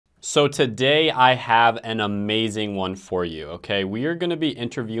So today I have an amazing one for you, okay? We are gonna be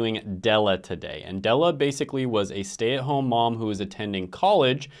interviewing Della today. And Della basically was a stay-at-home mom who was attending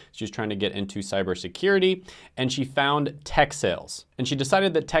college. She was trying to get into cybersecurity, and she found tech sales. And she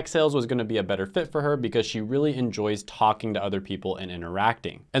decided that tech sales was gonna be a better fit for her because she really enjoys talking to other people and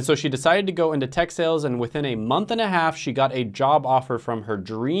interacting. And so she decided to go into tech sales, and within a month and a half, she got a job offer from her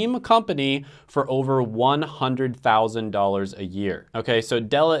dream company for over $100,000 a year. Okay, so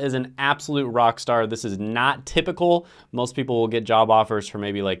Della is an absolute rock star. This is not typical. Most people will get job offers for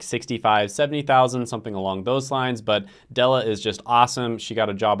maybe like 65, 70,000, something along those lines, but Della is just awesome. She got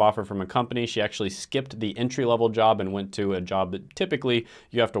a job offer from a company. She actually skipped the entry-level job and went to a job that typically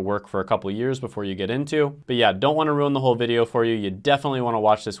you have to work for a couple of years before you get into. But yeah, don't want to ruin the whole video for you. You definitely want to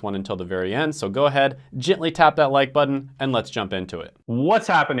watch this one until the very end. So go ahead, gently tap that like button, and let's jump into it. What's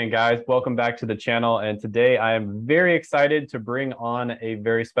happening, guys? Welcome back to the channel. And today I am very excited to bring on a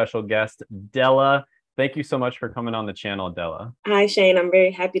very special guest, Della. Thank you so much for coming on the channel, Della. Hi, Shane. I'm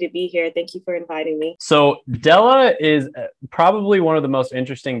very happy to be here. Thank you for inviting me. So Della is probably one of the most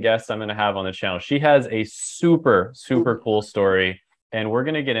interesting guests I'm going to have on the channel. She has a super cool story, and we're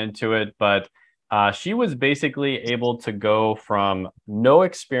going to get into it. But she was basically able to go from no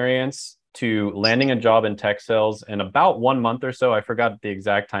experience to landing a job in tech sales in about 1 month or so. I forgot the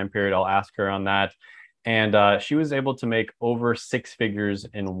exact time period. I'll ask her on that. And she was able to make over 6 figures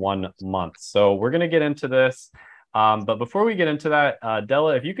in 1 month. So we're going to get into this. But before we get into that,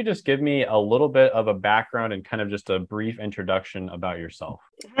 Della, if you could just give me a little bit of a background and kind of just a brief introduction about yourself.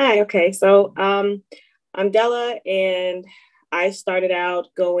 Hi. Okay. So I'm Della, and I started out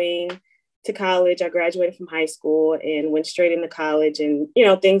going to college. I graduated from high school and went straight into college, and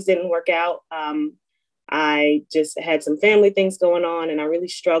things didn't work out. I just had some family things going on, and I really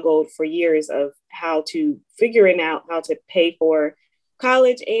struggled for years of figuring out how to pay for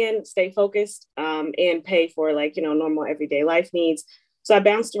college and stay focused, and pay for normal everyday life needs. So I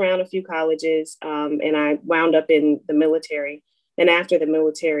bounced around a few colleges, and I wound up in the military. And after the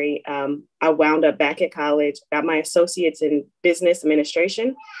military, I wound up back at college, got my associates in business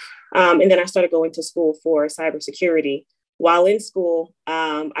administration. And then I started going to school for cybersecurity. While in school,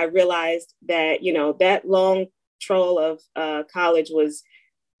 I realized that, that long troll of college was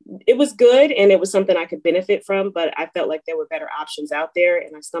good, and it was something I could benefit from, but I felt like there were better options out there.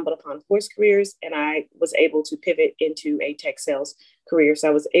 And I stumbled upon course careers, and I was able to pivot into a tech sales career. So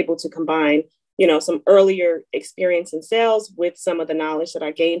I was able to combine, some earlier experience in sales with some of the knowledge that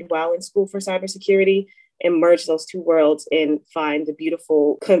I gained while in school for cybersecurity, and merge those two worlds and find the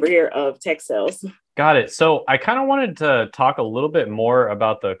beautiful career of tech sales. Got it. So I kind of wanted to talk a little bit more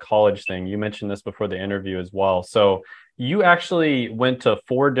about the college thing. You mentioned this before the interview as well. So you actually went to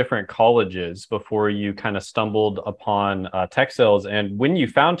 4 different colleges before you kind of stumbled upon tech sales. And when you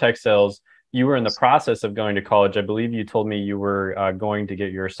found tech sales, you were in the process of going to college. I believe you told me you were going to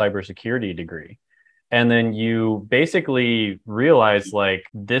get your cybersecurity degree. And then you basically realize, like,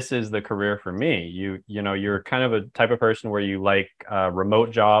 this is the career for me. You're kind of a type of person where you like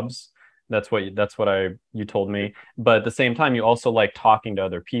remote jobs. That's what you told me. But at the same time, you also like talking to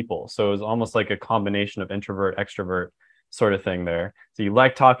other people. So it was almost like a combination of introvert, extrovert sort of thing there. So you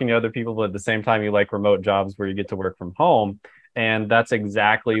like talking to other people, but at the same time, you like remote jobs where you get to work from home. And that's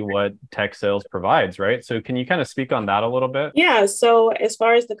exactly what tech sales provides, right? So can you kind of speak on that a little bit? Yeah. So as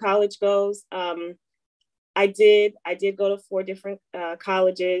far as the college goes, I did go to 4 different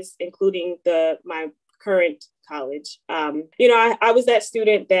colleges, including my current college. I was that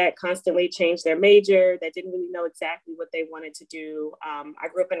student that constantly changed their major, that didn't really know exactly what they wanted to do. I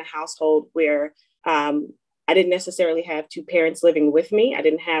grew up in a household where I didn't necessarily have 2 parents living with me. I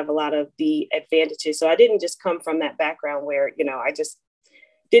didn't have a lot of the advantages. So I didn't just come from that background where, I just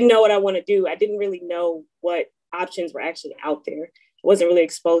didn't know what I want to do. I didn't really know what options were actually out there. I wasn't really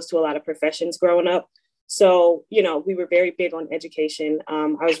exposed to a lot of professions growing up. So, we were very big on education. I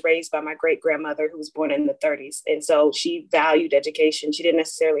was raised by my great grandmother, who was born in the 30s. And so she valued education. She didn't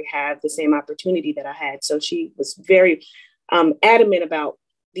necessarily have the same opportunity that I had. So she was very adamant about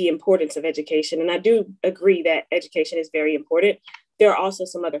the importance of education. And I do agree that education is very important. There are also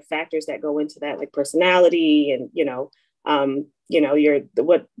some other factors that go into that, like personality and,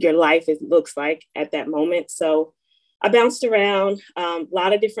 what your life looks like at that moment. So I bounced around a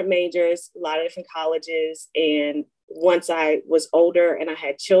lot of different majors, a lot of different colleges. And once I was older and I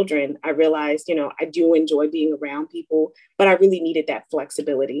had children, I realized, I do enjoy being around people, but I really needed that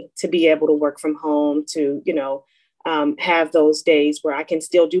flexibility to be able to work from home, to, have those days where I can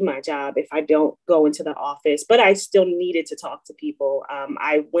still do my job if I don't go into the office, but I still needed to talk to people.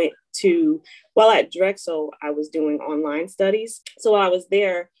 While at Drexel, I was doing online studies. So while I was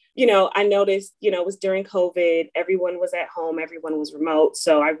there, I noticed, it was during COVID, everyone was at home, everyone was remote.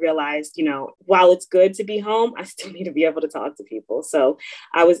 So I realized, while it's good to be home, I still need to be able to talk to people. So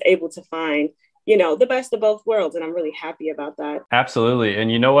I was able to find, the best of both worlds. And I'm really happy about that. Absolutely. And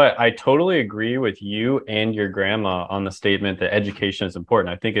you know what? I totally agree with you and your grandma on the statement that education is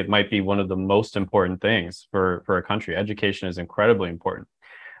important. I think it might be one of the most important things for a country. Education is incredibly important.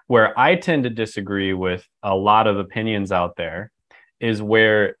 Where I tend to disagree with a lot of opinions out there is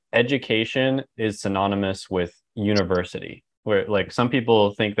where education is synonymous with university, where like some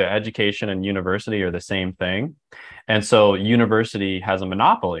people think that education and university are the same thing. And so university has a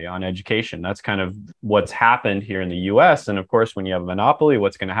monopoly on education. That's kind of what's happened here in the US. And of course, when you have a monopoly,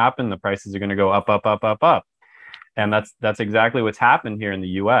 what's going to happen? The prices are going to go up, up, up, up, up. And that's exactly what's happened here in the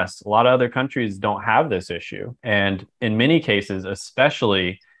US. A lot of other countries don't have this issue. And in many cases,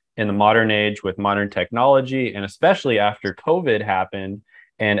 especially in the modern age with modern technology, and especially after COVID happened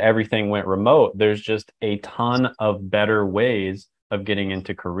and everything went remote, there's just a ton of better ways of getting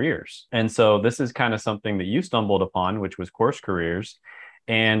into careers. And so this is kind of something that you stumbled upon, which was course careers.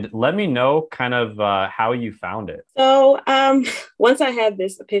 And let me know kind of how you found it. So once I had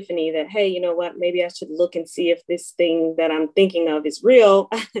this epiphany that, hey, you know what, maybe I should look and see if this thing that I'm thinking of is real,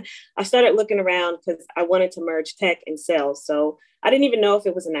 I started looking around because I wanted to merge tech and sales. So I didn't even know if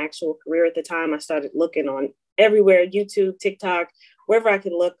it was an actual career at the time. I started looking on everywhere, YouTube, TikTok, wherever I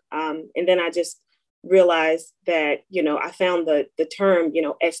could look. And then I just realized that, I found the term,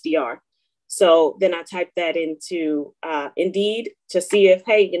 SDR. So then I typed that into Indeed to see if,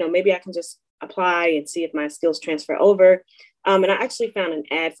 hey, maybe I can just apply and see if my skills transfer over. And I actually found an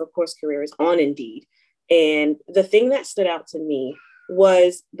ad for course careers on Indeed. And the thing that stood out to me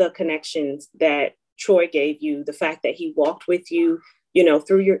was the connections that Troy gave you, the fact that he walked with you,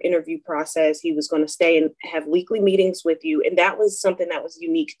 through your interview process. He was going to stay and have weekly meetings with you. And that was something that was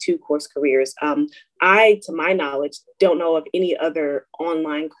unique to course careers. I, to my knowledge, don't know of any other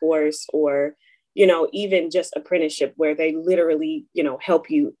online course or, even just apprenticeship where they literally, help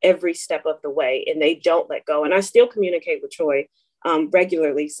you every step of the way and they don't let go. And I still communicate with Troy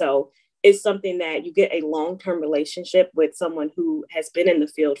regularly. So it's something that you get a long-term relationship with someone who has been in the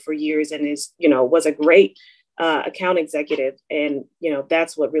field for years and is, was a great account executive. And,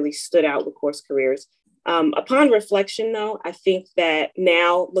 that's what really stood out with course careers. Upon reflection, though, I think that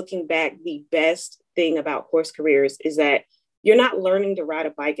now looking back, the best thing about course careers is that you're not learning to ride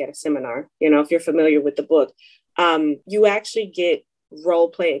a bike at a seminar. If you're familiar with the book, you actually get role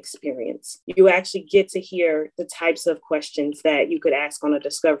play experience. You actually get to hear the types of questions that you could ask on a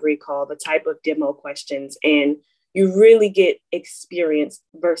discovery call, the type of demo questions, and you really get experience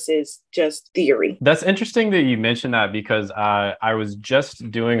versus just theory. That's interesting that you mentioned that because I was just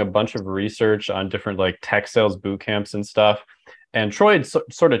doing a bunch of research on different like tech sales boot camps and stuff. And Troy had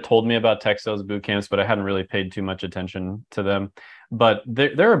sort of told me about tech sales boot camps, but I hadn't really paid too much attention to them. But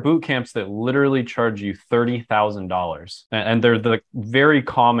there are boot camps that literally charge you $30,000, and they're the very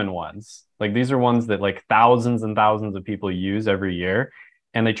common ones. Like these are ones that like thousands and thousands of people use every year.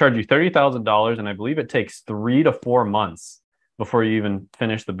 And they charge you $30,000. And I believe it takes 3 to 4 months before you even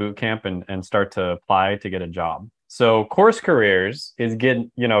finish the boot camp and start to apply to get a job. So course careers is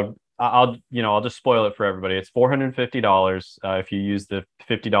getting, I'll just spoil it for everybody. It's $450 if you use the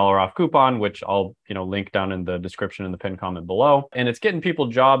 $50 off coupon, which I'll, link down in the description in the pinned comment below. And it's getting people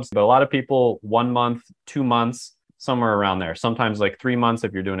jobs, but a lot of people 1 month, 2 months, somewhere around there. Sometimes like 3 months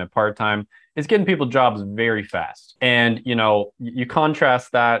if you're doing it part-time. It's getting people jobs very fast. And, you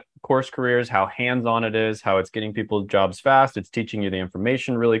contrast that course careers, how hands-on it is, how it's getting people jobs fast. It's teaching you the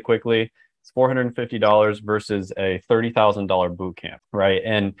information really quickly. It's $450 versus a $30,000 boot camp, right?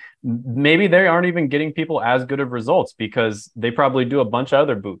 And maybe they aren't even getting people as good of results because they probably do a bunch of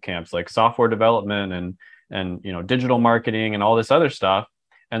other boot camps like software development and digital marketing and all this other stuff.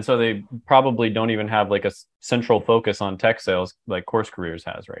 And so they probably don't even have like a central focus on tech sales like course careers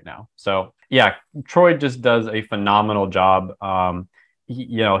has right now. So yeah, Troy just does a phenomenal job.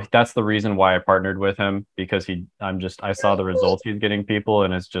 That's the reason why I partnered with him because I saw the results he's getting people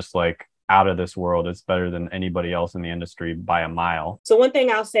and it's just like out of this world. It's better than anybody else in the industry by a mile. So one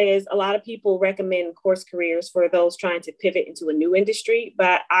thing I'll say is a lot of people recommend course careers for those trying to pivot into a new industry,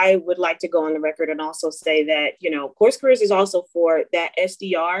 but I would like to go on the record and also say that, course careers is also for that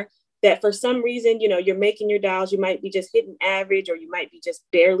SDR that for some reason, you're making your dials, you might be just hitting average or you might be just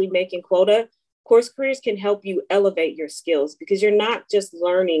barely making quota. Course careers can help you elevate your skills because you're not just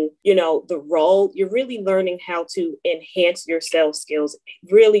learning, the role, you're really learning how to enhance your sales skills,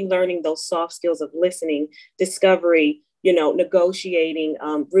 really learning those soft skills of listening, discovery, negotiating,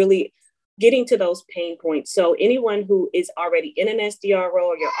 really getting to those pain points. So anyone who is already in an SDR role,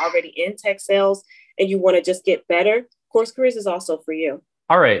 or you're already in tech sales and you want to just get better, Course Careers is also for you.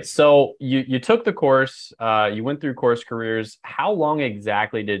 All right. So you took the course, you went through Course Careers. How long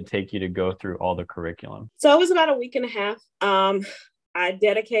exactly did it take you to go through all the curriculum? So it was about a week and a half. I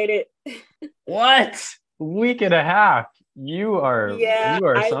dedicated. What? Week and a half. Yeah, You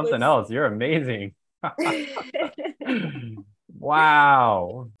are I something was. else. You're amazing.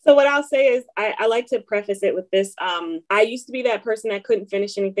 Wow. So what I'll say is I like to preface it with this. I used to be that person that couldn't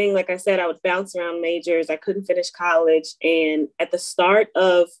finish anything. Like I said, I would bounce around majors. I couldn't finish college. And at the start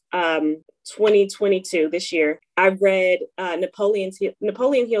of 2022, this year, I read Napoleon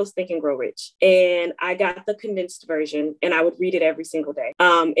Hill's Think and Grow Rich. And I got the condensed version and I would read it every single day.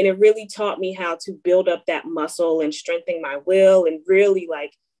 And it really taught me how to build up that muscle and strengthen my will and really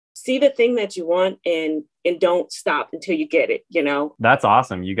like see the thing that you want and don't stop until you get it, you know? That's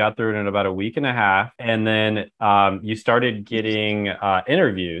awesome. You got through it in about a week and a half, and then you started getting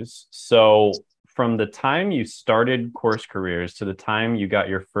interviews. So from the time you started Course Careers to the time you got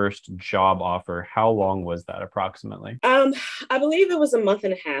your first job offer, how long was that approximately? I believe it was a month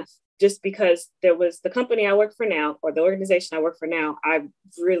and a half, just because there was the company I work for now, or the organization I work for now, I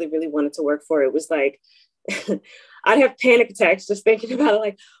really, really wanted to work for. It was like, I'd have panic attacks just thinking about it,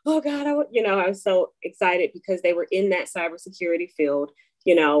 like, oh God, I was so excited because they were in that cybersecurity field,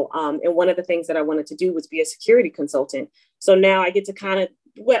 and one of the things that I wanted to do was be a security consultant. So now I get to kind of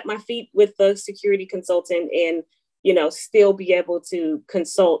wet my feet with the security consultant and, still be able to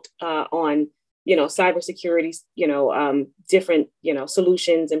consult on, cybersecurity, different,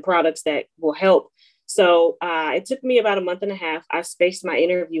 solutions and products that will help. So it took me about a month and a half. I spaced my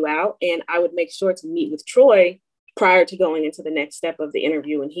interview out and I would make sure to meet with Troy prior to going into the next step of the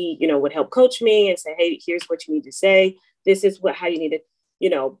interview. And he, would help coach me and say, hey, here's what you need to say. This is how you need to,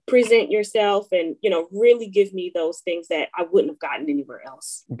 present yourself and, really give me those things that I wouldn't have gotten anywhere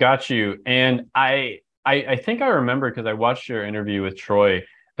else. Got you. And I think I remember, because I watched your interview with Troy.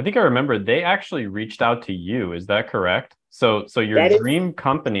 I think I remember they actually reached out to you. Is that correct? So your dream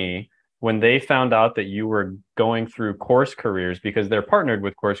company, when they found out that you were going through Course Careers, because they're partnered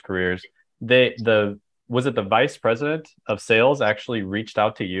with Course Careers, was it the vice president of sales actually reached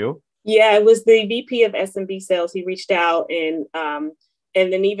out to you? Yeah, it was the VP of SMB sales. He reached out, and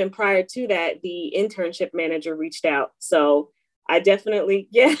then even prior to that, the internship manager reached out. So I definitely,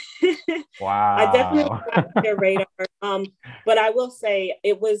 yeah. Wow. I definitely got their radar. But I will say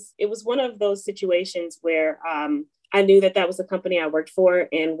it was one of those situations where I knew that was a company I worked for.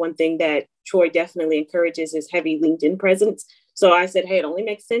 And one thing that Troy definitely encourages is heavy LinkedIn presence. So I said, hey, it only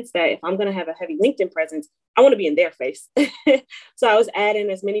makes sense that if I'm going to have a heavy LinkedIn presence, I want to be in their face. So I was adding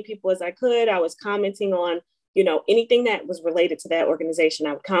as many people as I could. I was commenting on, anything that was related to that organization.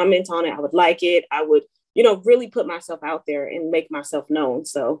 I would comment on it. I would like it. I would, really put myself out there and make myself known.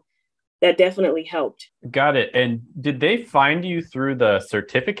 So that definitely helped. Got it. And did they find you through the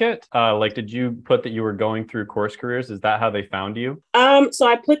certificate? Did you put that you were going through Course Careers? Is that how they found you? So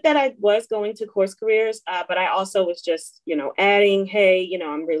I put that I was going to Course Careers, but I also was just, adding, hey,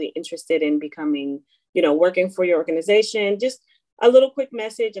 I'm really interested in becoming, working for your organization. Just a little quick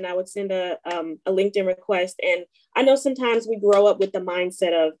message, and I would send a LinkedIn request. And I know sometimes we grow up with the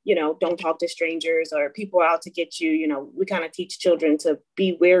mindset of, don't talk to strangers or people are out to get you. We kind of teach children to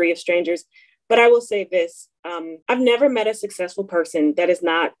be wary of strangers. But I will say this, I've never met a successful person that is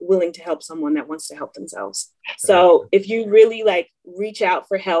not willing to help someone that wants to help themselves. So if you really reach out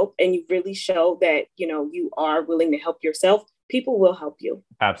for help and you really show that, you are willing to help yourself, people will help you.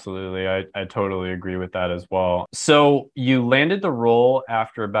 Absolutely. I totally agree with that as well. So you landed the role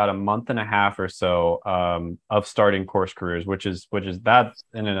after about a month and a half or so of starting Course Careers, which is that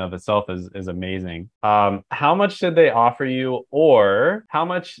in and of itself is amazing. How much did they offer you, or how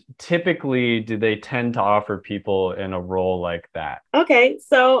much typically do they tend to offer people in a role like that? Okay.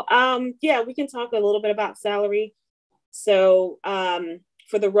 So we can talk a little bit about salary. So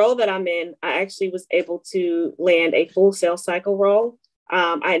for the role that I'm in, I actually was able to land a full sales cycle role.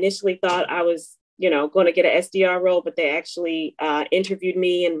 I initially thought I was, going to get an SDR role, but they actually interviewed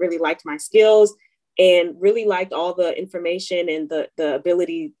me and really liked my skills and really liked all the information and the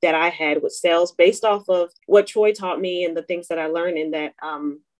ability that I had with sales based off of what Troy taught me and the things that I learned in that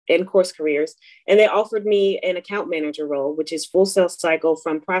in Course Careers. And they offered me an account manager role, which is full sales cycle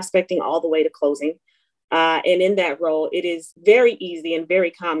from prospecting all the way to closing. And in that role, it is very easy and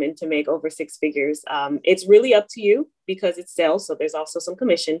very common to make over six figures. It's really up to you because it's sales. So there's also some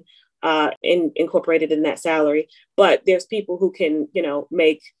commission incorporated in that salary. But there's people who can,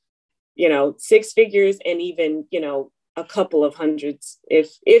 make, six figures and even, a couple of hundreds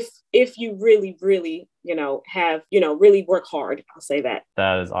if you really, really, have, really work hard. I'll say that.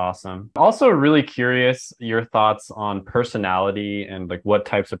 That is awesome. Also really curious your thoughts on personality and like what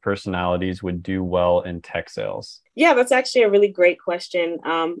types of personalities would do well in tech sales. Yeah, that's actually a really great question.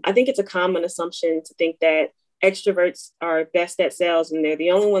 I think it's a common assumption to think that extroverts are best at sales and they're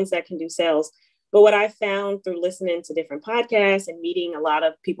the only ones that can do sales. But what I found through listening to different podcasts and meeting a lot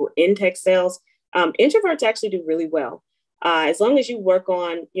of people in tech sales, introverts actually do really well. As long as you work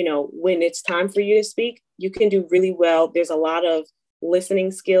on, when it's time for you to speak, you can do really well. There's a lot of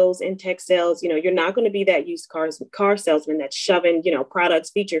listening skills in tech sales. You're not going to be that used car salesman that's shoving,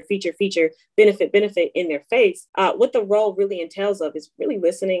 products, feature, benefit in their face. What the role really entails of is really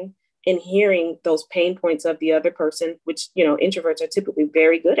listening and hearing those pain points of the other person, which, introverts are typically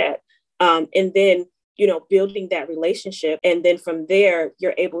very good at. And then, building that relationship. And then from there,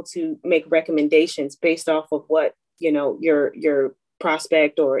 you're able to make recommendations based off of what, your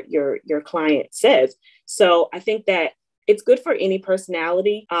prospect or your client says. So I think that it's good for any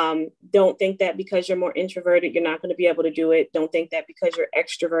personality. Don't think that because you're more introverted, you're not going to be able to do it. Don't think that because you're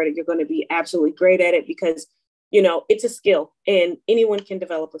extroverted, you're going to be absolutely great at it, because, it's a skill and anyone can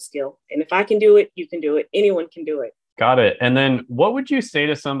develop a skill. And if I can do it, you can do it. Anyone can do it. Got it. And then what would you say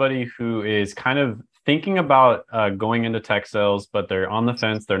to somebody who is kind of thinking about going into tech sales, but they're on the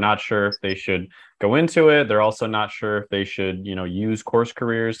fence? They're not sure if they should go into it. They're also not sure if they should, use course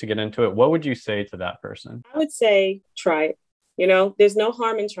careers to get into it. What would you say to that person? I would say try it. There's no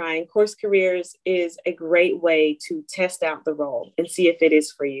harm in trying. Course careers is a great way to test out the role and see if it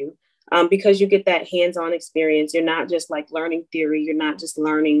is for you. Because you get that hands-on experience. You're not just like learning theory. You're not just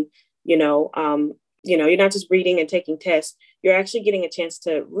learning, you're not just reading and taking tests. You're actually getting a chance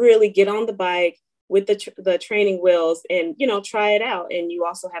to really get on the bike with the training wheels and, try it out. And you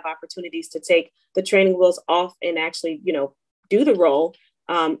also have opportunities to take the training wheels off and actually, do the role.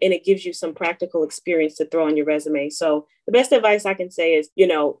 And it gives you some practical experience to throw on your resume. So the best advice I can say is,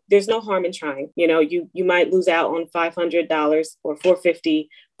 there's no harm in trying. You might lose out on $500 or $450,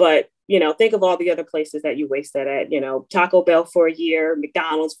 but think of all the other places that you waste that at, Taco Bell for a year,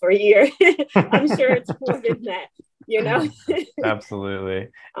 McDonald's for a year. I'm sure it's more than that, Absolutely.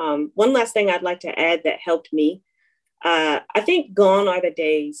 One last thing I'd like to add that helped me. I think gone are the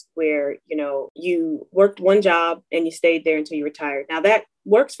days where, you worked one job and you stayed there until you retired. Now that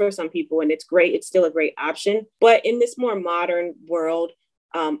works for some people and it's great. It's still a great option. But in this more modern world,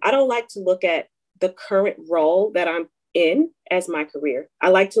 I don't like to look at the current role that I'm in as my career. I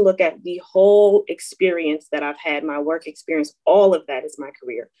like to look at the whole experience that I've had, my work experience, all of that is my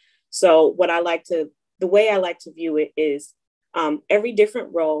career. So the way I like to view it is every different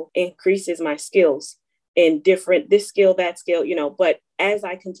role increases my skills in this skill, that skill, but as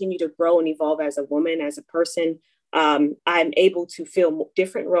I continue to grow and evolve as a woman, as a person, I'm able to fill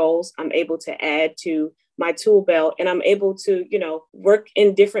different roles. I'm able to add to my tool belt and I'm able to, work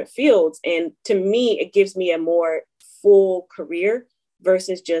in different fields. And to me, it gives me a more full career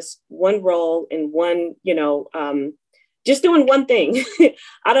versus just one role and one, just doing one thing.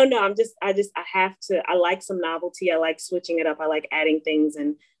 I don't know. I like some novelty. I like switching it up. I like adding things.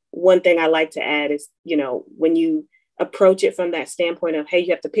 And one thing I like to add is, when you approach it from that standpoint of, hey,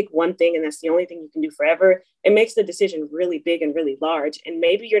 you have to pick one thing and that's the only thing you can do forever, it makes the decision really big and really large. And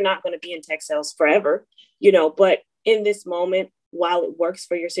maybe you're not going to be in tech sales forever, but in this moment, while it works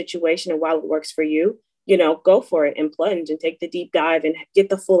for your situation and while it works for you, go for it and plunge and take the deep dive and get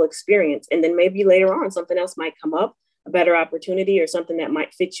the full experience. And then maybe later on, something else might come up, a better opportunity or something that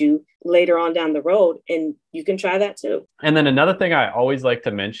might fit you later on down the road. And you can try that too. And then another thing I always like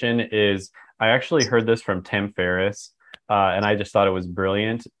to mention is I actually heard this from Tim Ferriss, and I just thought it was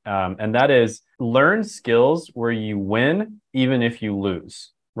brilliant. And that is learn skills where you win, even if you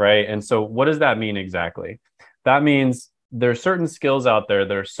lose, right? And so what does that mean exactly? That means there's certain skills out there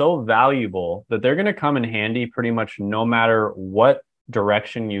that are so valuable that they're going to come in handy pretty much no matter what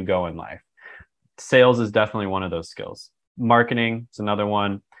direction you go in life. Sales is definitely one of those skills. Marketing is another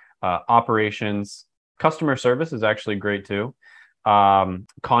one. Operations, customer service is actually great too.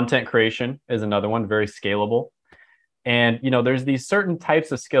 Content creation is another one, very scalable. And there's these certain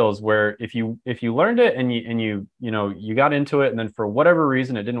types of skills where if you learned it and you got into it and then for whatever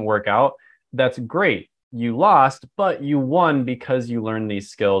reason it didn't work out, that's great. You lost, but you won because you learned these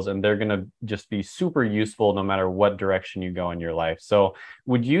skills and they're going to just be super useful no matter what direction you go in your life. So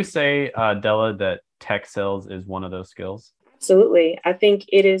would you say, Della, that tech sales is one of those skills? Absolutely. I think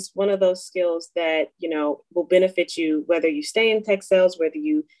it is one of those skills that, will benefit you, whether you stay in tech sales, whether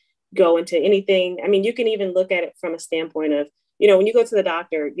you go into anything. I mean, you can even look at it from a standpoint of, when you go to the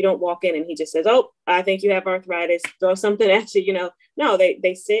doctor, you don't walk in and he just says, "Oh, I think you have arthritis," throw something at you. No,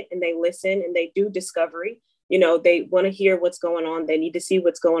 they sit and they listen and they do discovery. They want to hear what's going on. They need to see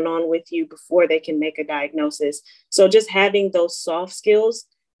what's going on with you before they can make a diagnosis. So just having those soft skills,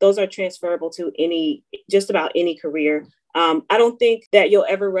 those are transferable to just about any career. I don't think that you'll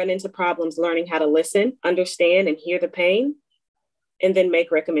ever run into problems learning how to listen, understand, and hear the pain, and then make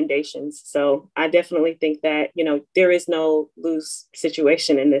recommendations. So I definitely think that, there is no lose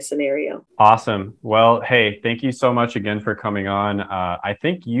situation in this scenario. Awesome. Well, hey, thank you so much again for coming on. I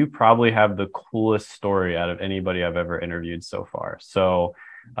think you probably have the coolest story out of anybody I've ever interviewed so far. So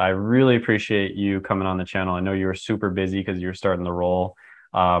I really appreciate you coming on the channel. I know you were super busy because you're starting the role.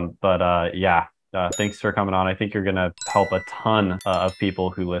 Thanks for coming on. I think you're going to help a ton of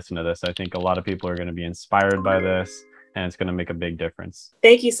people who listen to this. I think a lot of people are going to be inspired by this, and it's going to make a big difference.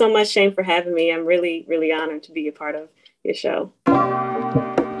 Thank you so much, Shane, for having me. I'm really, really honored to be a part of your show.